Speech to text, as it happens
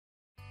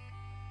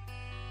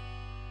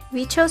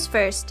We chose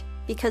FIRST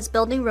because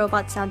building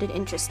robots sounded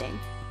interesting.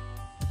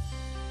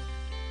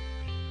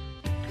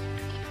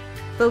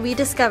 But we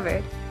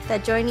discovered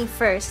that joining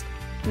FIRST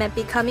meant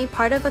becoming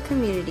part of a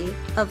community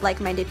of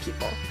like-minded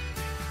people.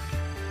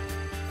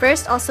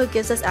 FIRST also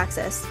gives us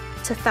access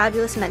to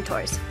fabulous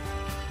mentors.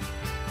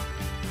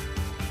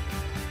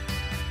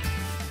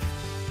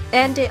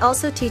 And it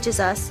also teaches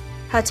us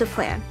how to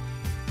plan.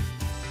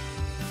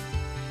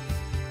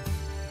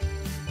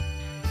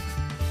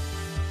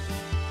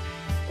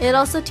 It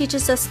also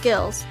teaches us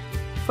skills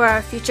for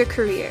our future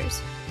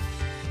careers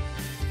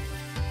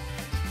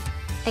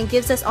and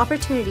gives us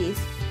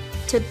opportunities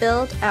to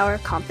build our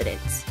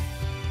confidence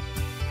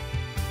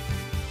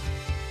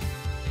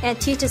and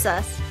teaches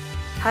us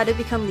how to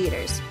become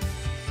leaders.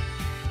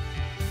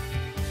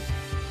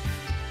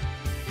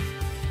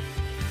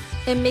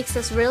 It makes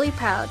us really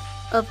proud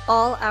of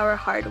all our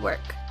hard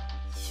work.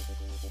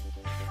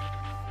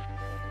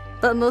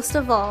 But most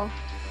of all,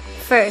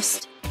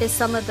 FIRST is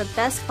some of the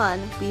best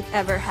fun we've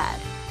ever had.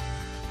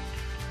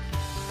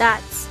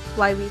 That's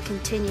why we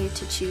continue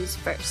to choose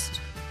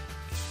FIRST.